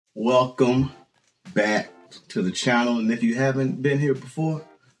Welcome back to the channel, and if you haven't been here before,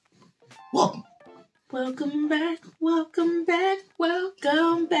 welcome. Welcome back, welcome back,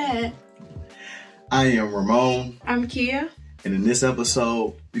 welcome back. I am Ramon. I'm Kia. And in this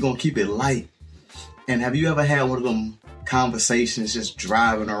episode, we're going to keep it light. And have you ever had one of them conversations just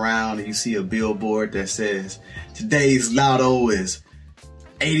driving around and you see a billboard that says, today's lotto is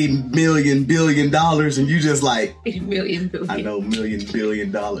 $80 billion, and you just like, 80 million billion. I know, $1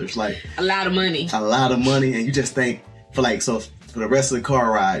 billion, like a lot of money. A lot of money, and you just think, for the rest of the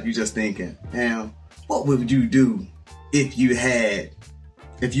car ride, you just thinking, damn, what would you do if you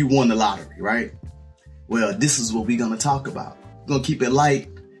won the lottery, right? Well, this is what we're gonna talk about. We're gonna keep it light,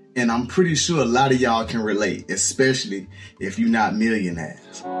 and I'm pretty sure a lot of y'all can relate, especially if you're not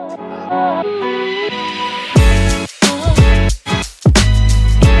millionaires.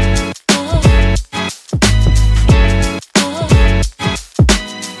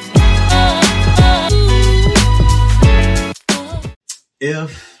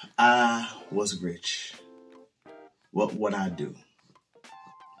 If I was rich, what would I do?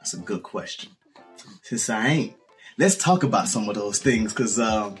 That's a good question. Since I ain't, let's talk about some of those things, because,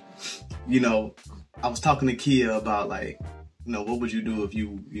 I was talking to Kia about, what would you do if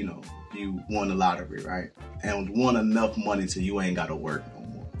you won the lottery, right? And won enough money till you ain't got to work no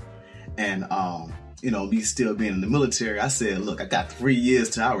more. And, me still being in the military, I said, look, I got 3 years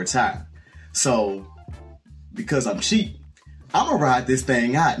till I retire. So, because I'm cheap, I'm going to ride this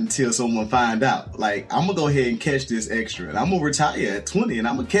thing out until someone find out. I'm going to go ahead and catch this extra. And I'm going to retire at 20, and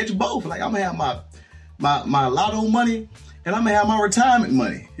I'm going to catch both. I'm going to have my lotto money, and I'm going to have my retirement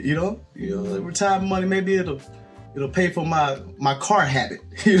money. Retirement money, maybe it'll pay for my car habit,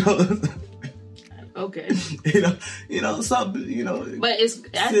 Okay. Something, But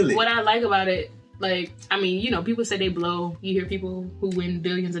that's silly. what I like about it. People say they blow. You hear people who win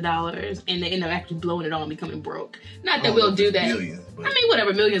billions of dollars and they end up actually blowing it all and becoming broke. Not that we'll do that. Millions,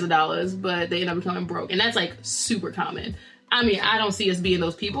 millions of dollars, but they end up becoming broke. And that's super common. I don't see us being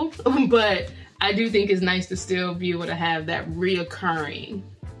those people, but I do think it's nice to still be able to have that reoccurring,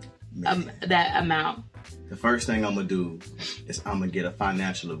 that amount. The first thing I'm going to do is I'm going to get a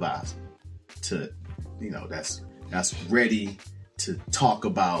financial advisor that's ready to talk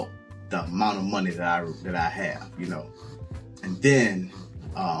about the amount of money that I have, and then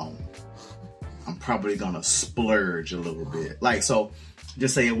I'm probably gonna splurge a little bit. So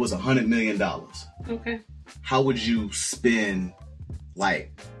just say it was $100 million. Okay. How would you spend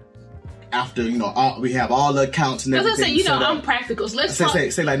after we have all the accounts and everything? Let's say I'm practical. So let's talk.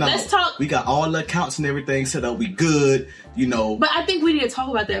 Let's talk. We got all the accounts and everything set up. We good. But I think we need to talk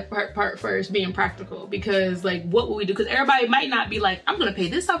about that part first, being practical, because what would we do? Because everybody might not be I'm going to pay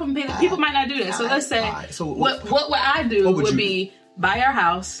this off and pay that. People might not do that. So let's say what I do would be buy our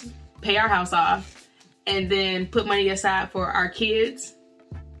house, pay our house off, and then put money aside for our kids.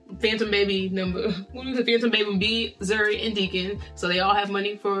 Phantom baby B, Zuri, and Deacon, so they all have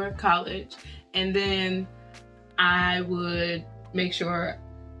money for college. And then I would make sure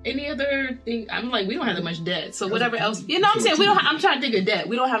any other thing, we don't have that much debt, so whatever else, I'm saying, I'm trying to think of debt.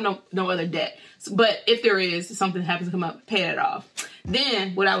 We don't have no other debt, but if there is, something happens to come up, pay it off.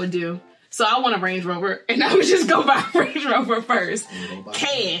 Then what I would do, so I want a Range Rover, and I would just go buy a Range Rover first.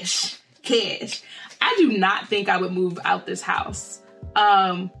 Cash. I do not think I would move out this house.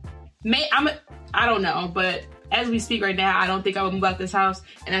 I don't know, but as we speak right now, I don't think I would move out this house,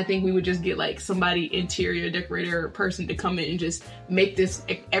 and I think we would just get somebody, interior decorator person, to come in and just make this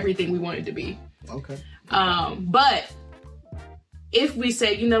everything we want it to be. Okay. But if we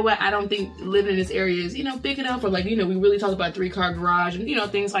say, I don't think living in this area is, big enough, or we really talk about 3-car garage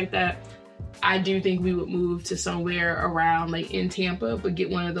and, things like that, I do think we would move to somewhere around in Tampa, but get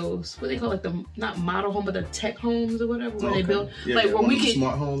one of those, what they call the, not model home, but the tech homes or whatever, where they build, where we can,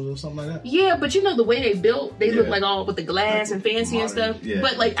 smart homes or something like that. Yeah, but the way they built, they look all with the glass and fancy modern, and stuff. Yeah.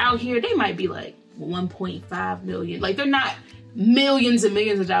 But out here, they might be 1.5 million. They're not millions and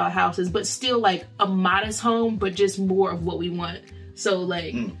millions of dollar houses, but still a modest home, but just more of what we want. So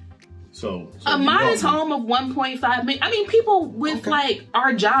So a modest home of 1.5 million. People with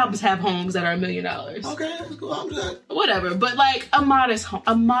our jobs have homes that are $1 million. Okay, that's cool. I'm good. Whatever, but a modest home,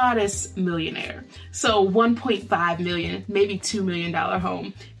 a modest millionaire. So 1.5 million, maybe $2 million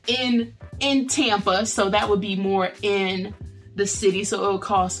home in Tampa. So that would be more in the city. So it would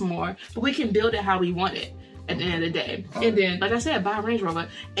cost more, but we can build it how we want it at the end of the day. And then, like I said, buy a Range Rover.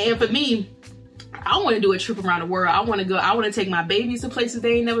 And for me, I want to do a trip around the world. I want to take my babies to places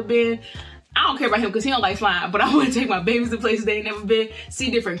they ain't never been. I don't care about him because he don't like flying, but I want to take my babies to places they ain't never been,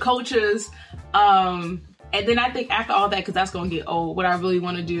 see different cultures. And then I think after all that, because that's going to get old, what I really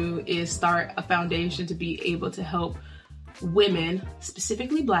want to do is start a foundation to be able to help women,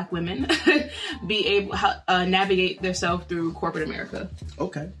 specifically Black women, be able to navigate themselves through corporate America.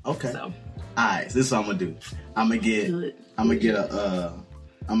 Okay. So, all right. So this is what I'm gonna do. I'm gonna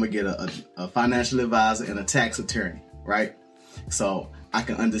get a financial advisor and a tax attorney, right? So I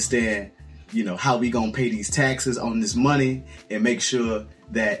can understand, how we gonna pay these taxes on this money and make sure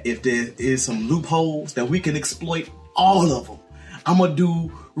that if there is some loopholes that we can exploit all of them. I'm gonna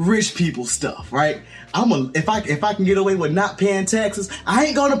do rich people stuff, right? If I can get away with not paying taxes, I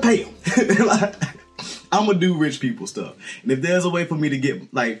ain't gonna pay them. I'm gonna do rich people stuff. And if there's a way for me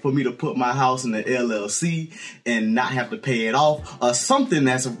to put my house in the LLC and not have to pay it off, or something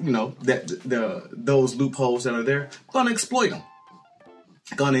that's, those loopholes that are there, gonna exploit them.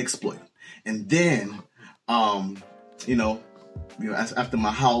 And then, after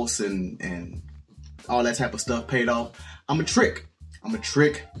my house and all that type of stuff paid off, I'm a trick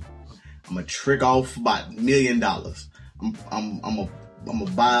off about $1 million. I'm gonna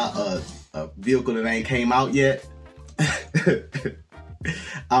buy a vehicle that ain't came out yet. And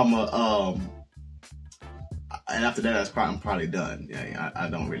after that, I'm probably done. Yeah, I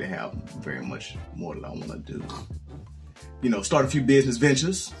don't really have very much more that I want to do. Start a few business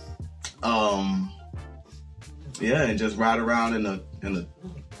ventures. And just ride around in a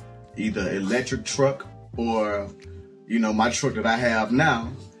either electric truck or my truck that I have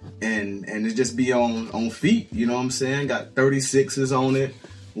now, and it just be on feet. You know what I'm saying? Got 36s on it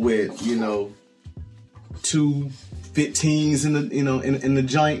with 2 15s in the in the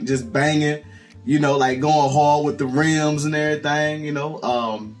joint, just banging. Like going hard with the rims and everything.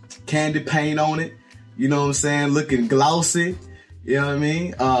 Candy paint on it. You know what I'm saying? Looking glossy. You know what I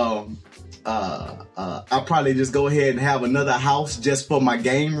mean? I'll probably just go ahead and have another house just for my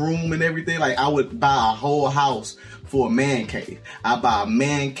game room and everything. Like I would buy a whole house for a man cave. I buy a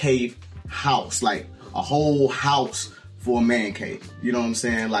man cave house, like a whole house for a man cave. You know what I'm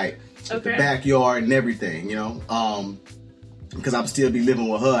saying? Like the backyard and everything, because I'm still be living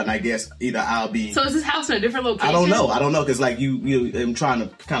with her, and I guess either I'll be. So is this house in a different location? I don't know, because like I'm trying to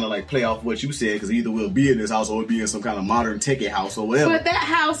kind of like play off what you said, because either we'll be in this house or we'll be in some kind of modern techie house or whatever. But that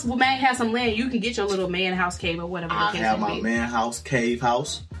house might have some land. You can get your little man house cave or whatever. I have my man house cave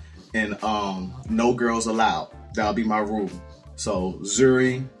house, and no girls allowed. That'll be my rule. So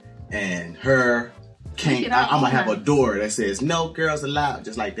Zuri and her can't. I'm gonna have a door that says no girls allowed,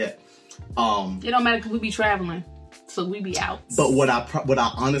 just like that. It don't matter because we be traveling. So we be out. But what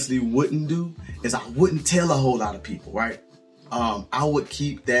I honestly wouldn't do is I wouldn't tell a whole lot of people, right? I would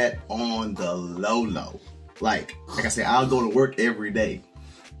keep that on the low. Like I said, I'll go to work every day,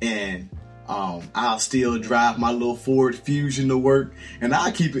 and I'll still drive my little Ford Fusion to work, and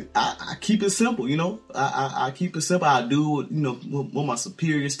I keep it simple, I keep it simple. I do what my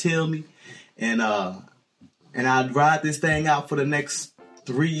superiors tell me, and I ride this thing out for the next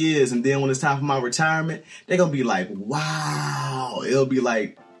 3 years, and then when it's time for my retirement, they're gonna be like, wow, it'll be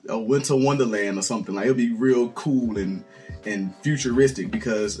like a winter wonderland or something. Like it'll be real cool and futuristic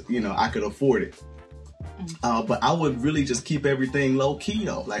because I could afford it. But I would really just keep everything low key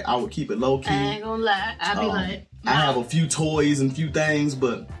though. Like I would keep it low key. I ain't gonna lie, I'd be like, I have a few toys and few things,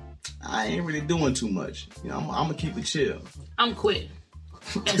 but I ain't really doing too much. I'm gonna keep it chill. I'm quit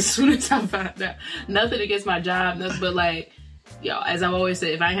as soon as I find out. Nothing against my job, but like. As I've always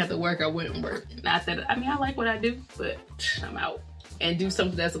said, if I didn't have to work, I wouldn't work. Not that, I like what I do, but I'm out and do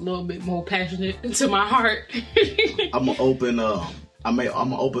something that's a little bit more passionate to my heart. I'm gonna open, I'm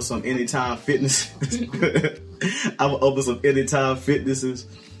gonna open some Anytime Fitness. I'm gonna open some Anytime Fitnesses,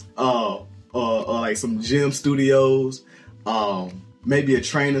 or like some gym studios, maybe a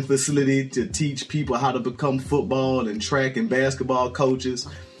training facility to teach people how to become football and track and basketball coaches.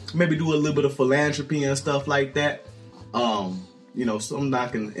 Maybe do a little bit of philanthropy and stuff like that. Something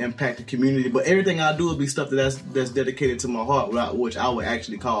that can impact the community, but everything I do will be stuff that's dedicated to my heart, which I would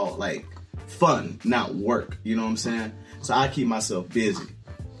actually call like fun, not work. You know what I'm saying? So I keep myself busy.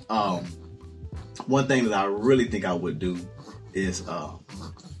 One thing that I really think I would do is I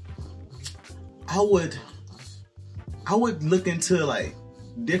would look into like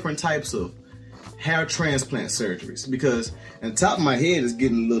different types of hair transplant surgeries, because the top of my head is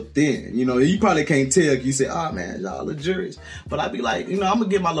getting a little thin. You probably can't tell. You say, "Oh man, y'all luxurious," but I'd be like, I'm gonna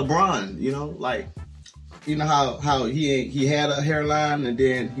get my LeBron. How he had a hairline and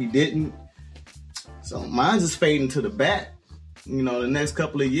then he didn't. So mine's just fading to the back. The next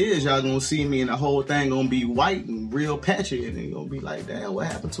couple of years, y'all gonna see me and the whole thing gonna be white and real patchy, and you're gonna be like, "Damn, what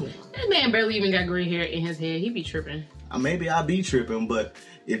happened to him?" That man barely even got gray hair in his head. He be tripping. maybe I'll be tripping, but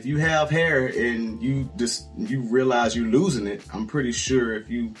if you have hair and you realize you're losing it, I'm pretty sure if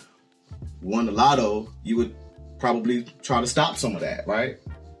you won the lotto, you would probably try to stop some of that, right?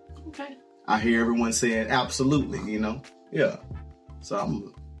 Okay. I hear everyone saying absolutely, Yeah. So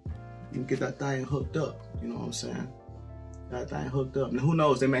I'm gonna get that thing hooked up, you know what I'm saying? That thing hooked up. And who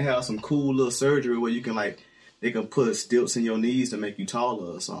knows, they may have some cool little surgery where you can they can put stilts in your knees to make you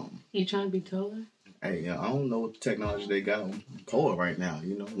taller or something. You trying to be taller? Hey, I don't know what technology they got on core right now.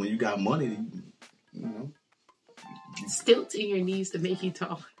 When you got money, Stilts in your knees to make you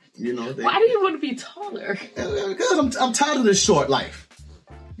taller. Why do you want to be taller? Because I'm tired of this short life.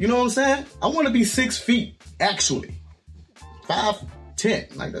 You know what I'm saying? I want to be 6 feet, actually.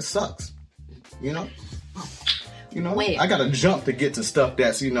 5'10". Like, that sucks. Wait. I got to jump to get to stuff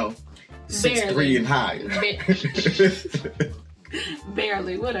that's, 6'3" and higher.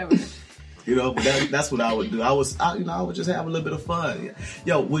 Barely, whatever. But that's what I would do. I would just have a little bit of fun.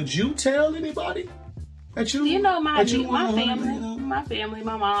 Yo, would you tell anybody that you? My family,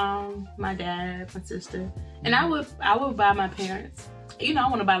 my mom, my dad, my sister, and I would buy my parents. I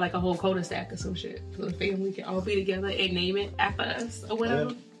want to buy like a whole cul-de-sac or some shit so the family can all be together and name it after us or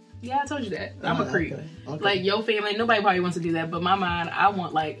whatever. Yeah, I told you that. I'm a creep. Okay. Like your family, nobody probably wants to do that, but my mind, I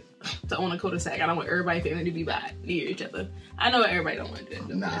want to own a cul-de-sac. I don't want everybody's family to be near each other. I know everybody don't want to do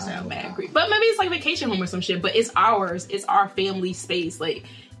it. That sound bad creep. But maybe it's like vacation home or some shit. But it's ours. It's our family space. Like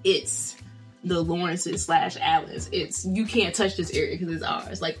it's the Lawrences / Allens. You can't touch this area because it's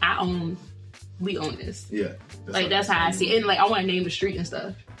ours. Like we own this. Yeah. That's how I see it. And I want to name the street and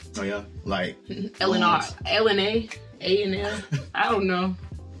stuff. Oh yeah, like LNR, LNA, A&L. I don't know.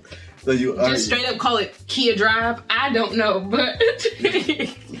 So you just straight up call it Kia Drive. I don't know, but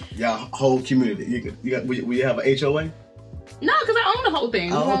y'all whole community. We have an HOA? No, because I own the whole thing.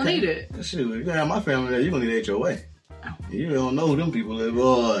 We don't need it. Shoot, you have my family there. You gonna need HOA. You don't know who them people is,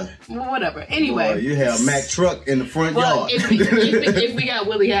 boy. Well, whatever. Anyway, boy, you have Mack truck in the front yard. If we got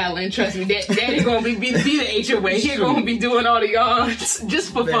Willie Allen, trust me, Daddy gonna be the HOA. He gonna be doing all the yards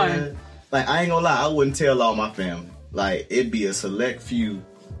just for fun. Like I ain't gonna lie, I wouldn't tell all my family. Like it'd be a select few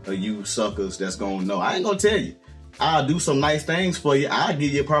of you suckers that's gonna know. I ain't gonna tell you. I'll do some nice things for you. I'll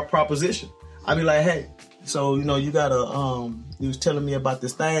give you a proposition. I'll be like, hey, so you gotta you was telling me about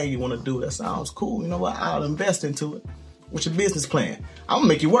this thing you want to do. That sounds cool. You know what? I'll invest into it. What's your business plan? I'm gonna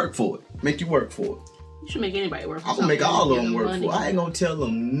make you work for it. You should make anybody work for it. I'm gonna make all of them work for it. I ain't gonna tell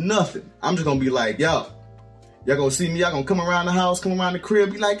them nothing. I'm just gonna be like, yo, y'all gonna see me, y'all gonna come around the house, come around the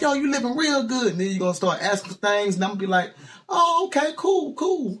crib, be like, yo, you living real good. And then you're gonna start asking for things, and I'm gonna be like, oh, okay, cool.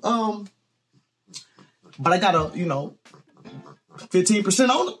 But I got 15%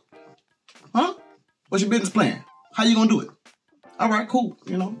 on it. Huh? What's your business plan? How you gonna do it? All right, cool,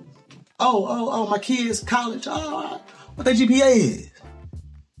 Oh, my kids, college. Oh, what their GPA is?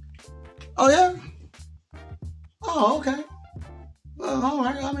 Oh, yeah? Oh, okay. Well, all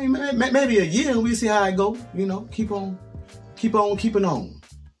right. I mean, maybe a year and we see how it go. Keep on keeping on.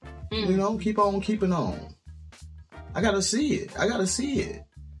 Keep on keeping on. I gotta see it.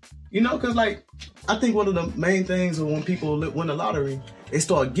 Because I think one of the main things is when people win the lottery, they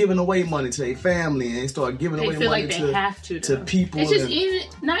start giving away money to their family and they start giving away money to people. It's just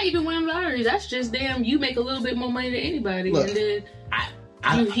not even winning lottery. That's just you make a little bit more money than anybody. Look, and then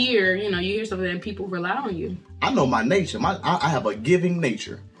you hear something and people rely on you. I know my nature. I have a giving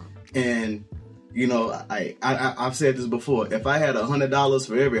nature. And, I've said this before. If I had $100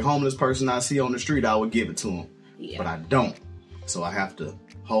 for every homeless person I see on the street, I would give it to them. Yeah. But I don't. So I have to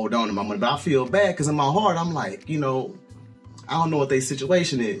hold on to my money. But I feel bad because in my heart, I'm like, I don't know what their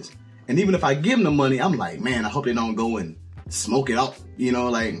situation is. And even if I give them the money, I'm like, man, I hope they don't go and smoke it up.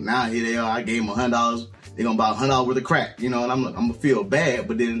 Now here they are. I gave them $100. They're going to buy $100 worth of crack. And I'm going to feel bad.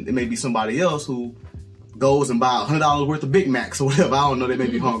 But then it may be somebody else who goes and buy $100 worth of Big Macs or whatever. I don't know. They may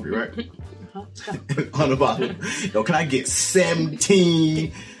be hungry, right? $100. Can I get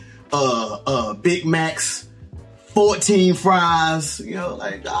 17 Big Macs, 14 fries? All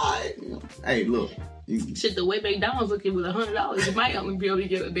right. Hey, look. Shit, the way McDonald's looking with $100, you might only be able to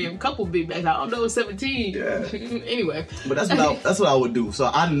get a damn couple Big Macs. I don't know, 17. Yeah. Anyway. But that's what I would do.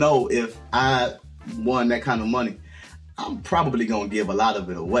 So I know if I won that kind of money, I'm probably going to give a lot of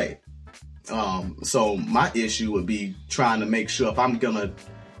it away. So my issue would be trying to make sure if I'm going to,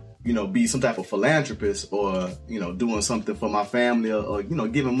 be some type of philanthropist or, doing something for my family or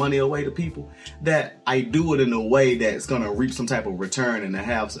giving money away to people, that I do it in a way that's going to reap some type of return and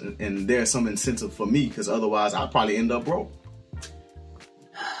there's some incentive for me, because otherwise I'll probably end up broke.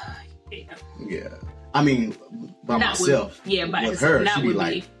 Yeah. I mean, by not myself. By with her, she'd be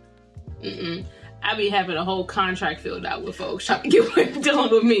like, I be having a whole contract filled out with folks trying to get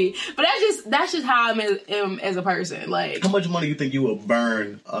dealing with me. But that's just how I am as a person. Like, how much money you think you will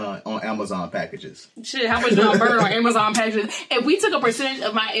burn on Amazon packages? Shit, how much do I burn on Amazon packages? If we took a percentage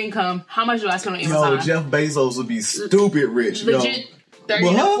of my income, how much do I spend on Amazon? Yo, Jeff Bezos would be stupid rich. Legit,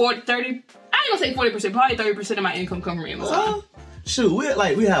 30 to 40, 30. I ain't gonna say 40%. Probably 30% of my income come from Amazon. Shoot, we have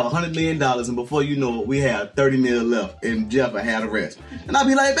 $100 million, and before you know it, we have $30 million left, and Jeff had the rest. And I'd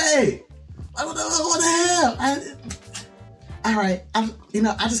be like, babe, what the hell? All right,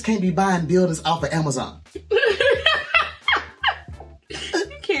 I just can't be buying buildings off of Amazon. You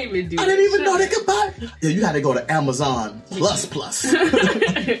can't even do that. I didn't even know they could buy. Yeah, you had to go to Amazon plus.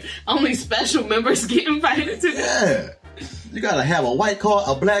 Only special members get invited to that. Yeah, you gotta have a white card,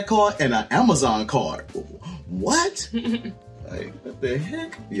 a black card, and an Amazon card. What? Like, what the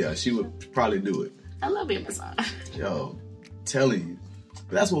heck? Yeah, she would probably do it. I love Amazon. Yo, telling you.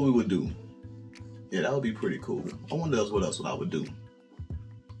 That's what we would do. Yeah, that would be pretty cool. I wonder what else I would do.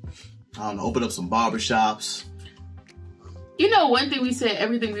 I don't know, open up some barbershops. You know, one thing we said,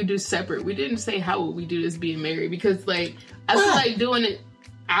 everything we do separate. We didn't say how would we do this being married, because like, I feel like doing it,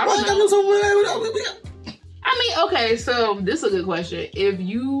 I don't know. I mean, okay, so this is a good question. If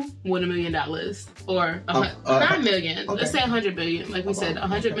you won $1 million or not a million, okay. Let's say $100 billion, like we said,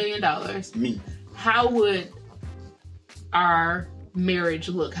 $100 million. Me. How would our marriage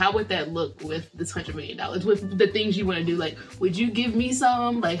look? How would that look with this $100 million? With the things you want to do, like, would you give me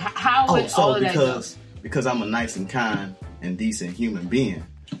some? Like, how would all of that go? Because I'm a nice and kind and decent human being,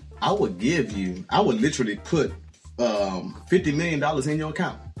 I would literally put $50 million in your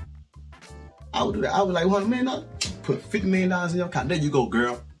account. I would do that. I would like, $100 million? Put $50 million in your account. There you go,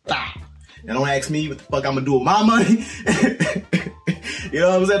 girl. Ah. And don't ask me what the fuck I'm gonna do with my money. You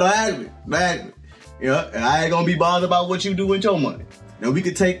know what I'm saying? Don't ask me. You know, and I ain't gonna be bothered about what you do with your money. And we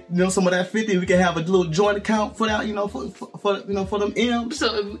could take, some of that 50. We can have a little joint account for that, for them M's.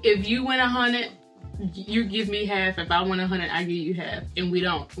 So if you win 100, you give me half. If I win 100, I give you half. And we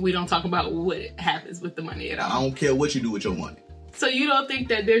don't talk about what happens with the money at all. I don't care what you do with your money. So you don't think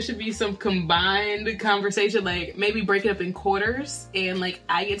that there should be some combined conversation, like maybe break it up in quarters, and like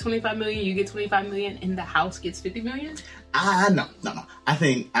I get 25 million, you get 25 million, and the house gets 50 million? No. I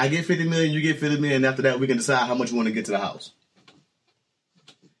think I get 50 million, you get 50 million, and after that we can decide how much we want to get to the house.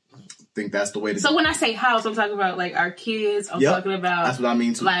 I think that's the way to So when I say house, I'm talking about like our kids. I'm talking about, that's what I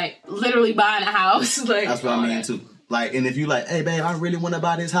mean too. Like literally buying a house. Like that's what I mean too. Like, and if you like, hey babe, I really want to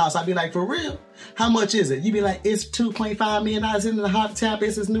buy this house, I'd be like, for real? How much is it? You be like, it's $2.5 million in the hot tap.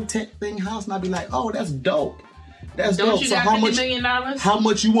 It's this new tech thing house, and I'd be like, oh, that's dope. That's Don't dope. You so got $50 million? How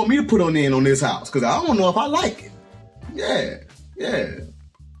much you want me to put on this house? Because I don't know if I like it. Yeah.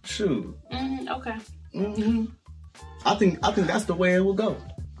 Shoot. Okay. I think that's the way it will go,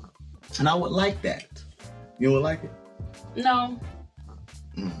 and I would like that. You would like it? No.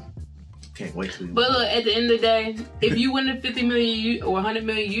 Can't wait till you. But look, at the end of the day, if you win the 50 million or 100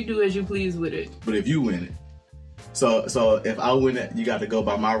 million, you do as you please with it. But if you win it, so if I win it, you got to go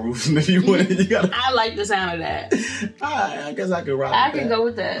by my rules, and if you win it, you got to. I like the sound of that. I guess I could rock. I can go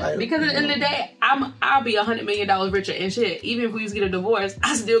with that because at the end of the day, I'll be $100 million richer, and shit. Even if we just get a divorce,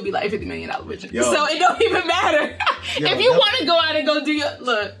 I still be like $50 million richer. So it don't even matter. If you want to go out and go do your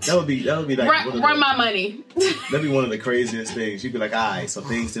look, that would be like run my money. That'd be one of the craziest things. You'd be like, all right, so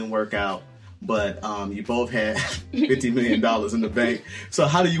things didn't work out, but you both had $50 million in the bank. So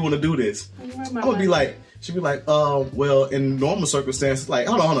how do you want to do this? I'm gonna be like. She'd be like, well, in normal circumstances, like,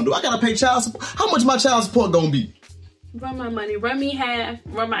 hold on, do I gotta pay child support? How much my child support gonna be? Run my money, run me half,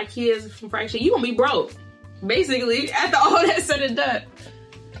 run my kids from fraction. You gonna be broke, basically, after all that said and done.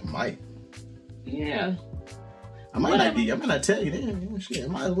 I might. Yeah. I might not tell you then. Shit, I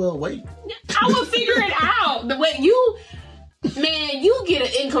might as well wait. I will figure it out. The way you get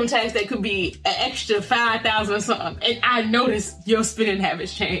an income tax that could be an extra 5,000 or something, and I noticed your spending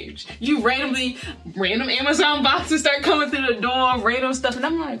habits change. You random Amazon boxes start coming through the door, random stuff, and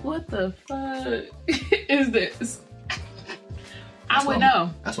I'm like, what the fuck is this? I would know.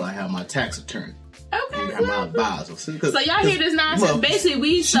 That's why I have my tax attorney. Okay. You have my advisor. So y'all hear this nonsense? Basically,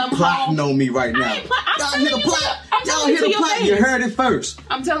 we somehow plotting on me right now. Y'all hear the plot. Y'all hear the plot. You heard it first.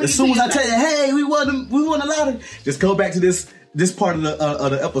 I'm telling you. As soon as I tell you, hey, we won a lottery, just go back to this part of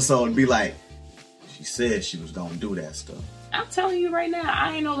the episode and be like, she said she was gonna do that stuff. I'm telling you right now,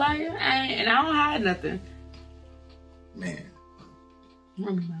 I ain't no liar, and I don't hide nothing. Man,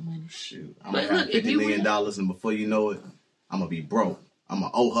 remember my money. Shoot, I'm gonna have $50 million, and before you know it, I'm gonna be broke. I'm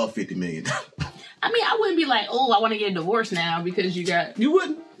gonna owe her $50 million. I mean, I wouldn't be like, oh, I want to get a divorce now because you got. You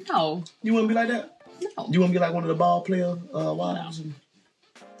wouldn't? No. You wouldn't be like that? No. You wouldn't be like one of the ball player wives? No.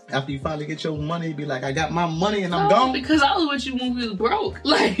 After you finally get your money, be like, I got my money and I'm gone. Because I was with you when we was broke.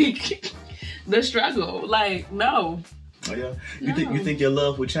 Like, the struggle. Like, no. Oh, yeah? You think your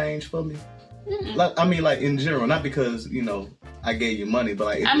love would change for me? Like, I mean, like, in general. Not because, you know, I gave you money, but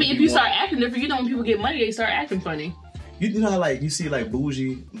like... if you start acting different, you know when people get money, they start acting funny. You know how, like, you see, like,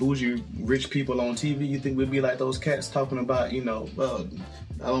 bougie, rich people on TV? You think we'd be like those cats talking about, you know,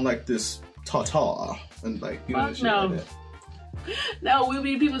 I don't like this tartar. And, like, you know, shit like that. No, we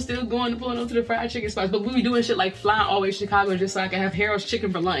be people still pulling up to the fried chicken spots, but we be doing shit like flying all the way to Chicago just so I can have Harold's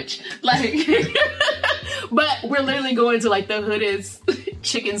chicken for lunch. Like, but we're literally going to like the hoodest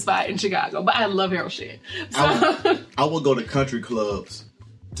chicken spot in Chicago. But I love Harold's shit. So. I would go to country clubs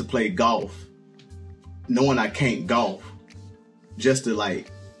to play golf, knowing I can't golf, just to like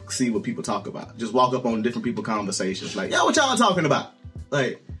see what people talk about. Just walk up on different people's conversations, like, yo, what y'all talking about?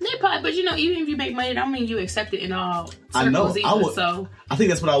 Like, they probably, but you know, even if you make money, I mean, you accept it in all circles. I know. Either, so I think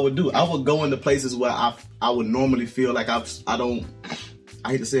that's what I would do. I would go into places where I would normally feel like I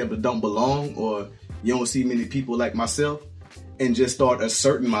hate to say it, but don't belong, or you don't see many people like myself, and just start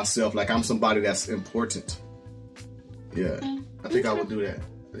asserting myself like I'm somebody that's important. Yeah, I think I would do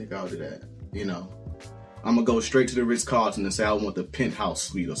that. You know, I'm gonna go straight to the Ritz-Carlton and say I want the penthouse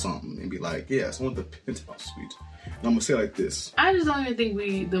suite or something, and be like, yes, I want the penthouse suite. And I'm gonna say like this. I just don't even think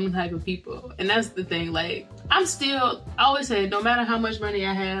we them type of people. And that's the thing, like, I always say, no matter how much money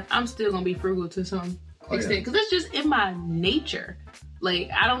I have, I'm still gonna be frugal to some extent. Because it's just in my nature. Like,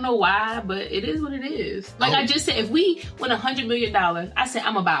 I don't know why, but it is what it is. Like, I just said, if we win $100 million, I said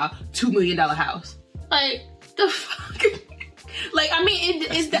I'm about a $2 million house. Like, the fuck? Like, I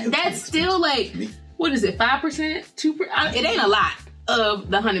mean, that's still like, what is it, 5%? 2%? It ain't a lot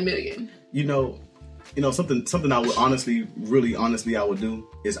of the 100 million. You know, something I would really honestly, I would do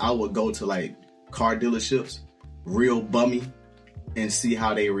is I would go to like car dealerships, real bummy, and see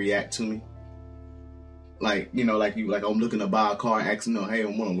how they react to me. Like, you know, like I'm looking to buy a car, asking them, hey, I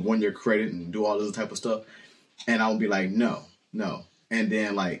want a 1-year credit and do all this type of stuff. And I'll be like, no. And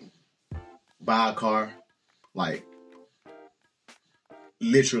then like buy a car, like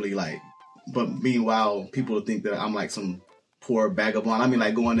literally like, but meanwhile, people think that I'm like some poor vagabond. I mean,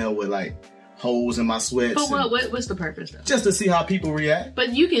 like going there with like holes in my sweats. But what's the purpose though? Just to see how people react. But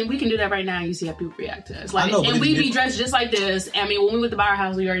we can do that right now and you see how people react to us. Like, I know, and we be dressed just like this. I mean, when we went to buy our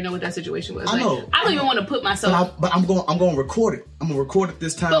house, we already know what that situation was. I know. I don't even want to put myself. But I'm going to record it. I'm going to record it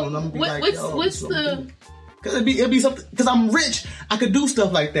this time, and I'm going to be what's the? Because it'd be something. Because I'm rich, I could do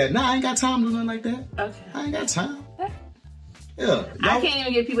stuff like that. Nah, I ain't got time to do nothing like that. Okay. I ain't got time. Yeah, I can't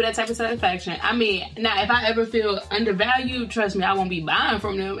even give people that type of satisfaction. I mean, now if I ever feel undervalued, trust me, I won't be buying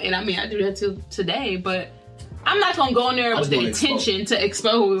from them. And I mean, I do that till today, but I'm not gonna go in there with the intention to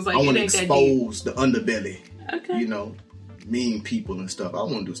expose. Like, I want to expose the underbelly. Okay, you know, mean people and stuff. I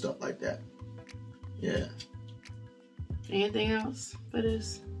want to do stuff like that. Yeah. Anything else for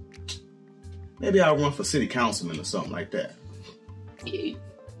this? Maybe I'll run for city councilman or something like that.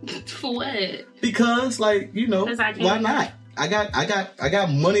 For what? Because, like, you know, why not? I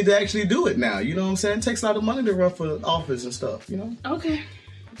got money to actually do it now. You know what I'm saying? It takes a lot of money to run for office and stuff, you know? Okay.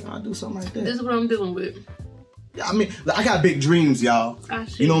 I'll do something like that. This is what I'm dealing with. Yeah, I mean, I got big dreams, y'all.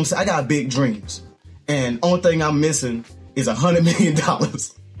 You know what I'm saying? I got big dreams. And only thing I'm missing is $100 million.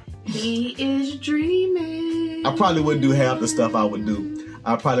 He is dreaming. I probably wouldn't do half the stuff I would do.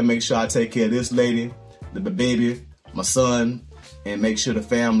 I'd probably make sure I take care of this lady, the baby, my son, and make sure the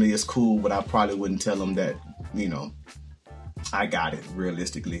family is cool, but I probably wouldn't tell them that, you know, I got it,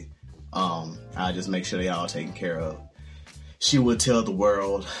 realistically. I just make sure they all taken care of. She would tell the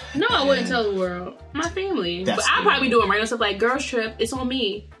world. No, I wouldn't tell the world. My family. But I'd probably be doing random stuff like, girls trip, it's on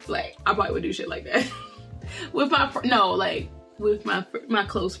me. Like, I probably would do shit like that. with my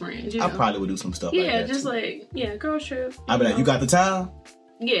close friends. You know? I probably would do some stuff like that. Yeah, just too. Girls trip. I'd be like, you got the time?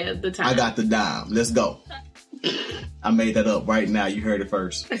 Yeah, the time. I got the dime. Let's go. I made that up right now. You heard it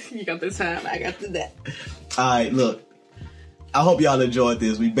first. You got the time. I got the that. All right, look. I hope y'all enjoyed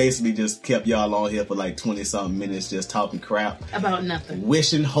this. We basically just kept y'all on here for like 20-something minutes just talking crap. About nothing.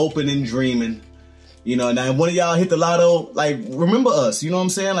 Wishing, hoping, and dreaming. You know, now if one of y'all hit the lotto, like, remember us. You know what I'm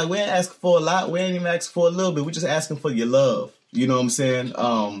saying? Like, we ain't asking for a lot. We ain't even asking for a little bit. We're just asking for your love. You know what I'm saying?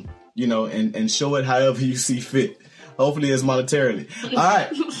 You know, and show it however you see fit. Hopefully it's monetarily. All right.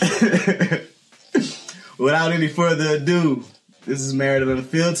 Without any further ado, this is Married and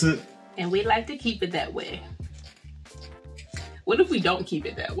Unfiltered. And we like to keep it that way. What if we don't keep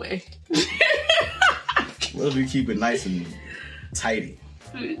it that way? What if we keep it nice and tidy?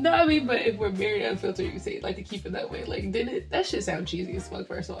 No, I mean, but if we're married unfiltered, you say like to keep it that way. Like, that shit sound cheesy as fuck,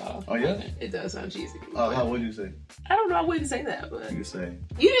 first of all. Oh, yeah? It does sound cheesy. How would you say? I don't know, I wouldn't say that, but... You say?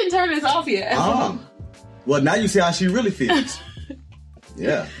 You didn't turn this off yet. Well, now you see how she really feels.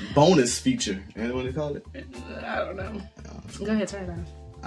 Yeah. Bonus feature. You know what they call it? I don't know. Go ahead, turn it off.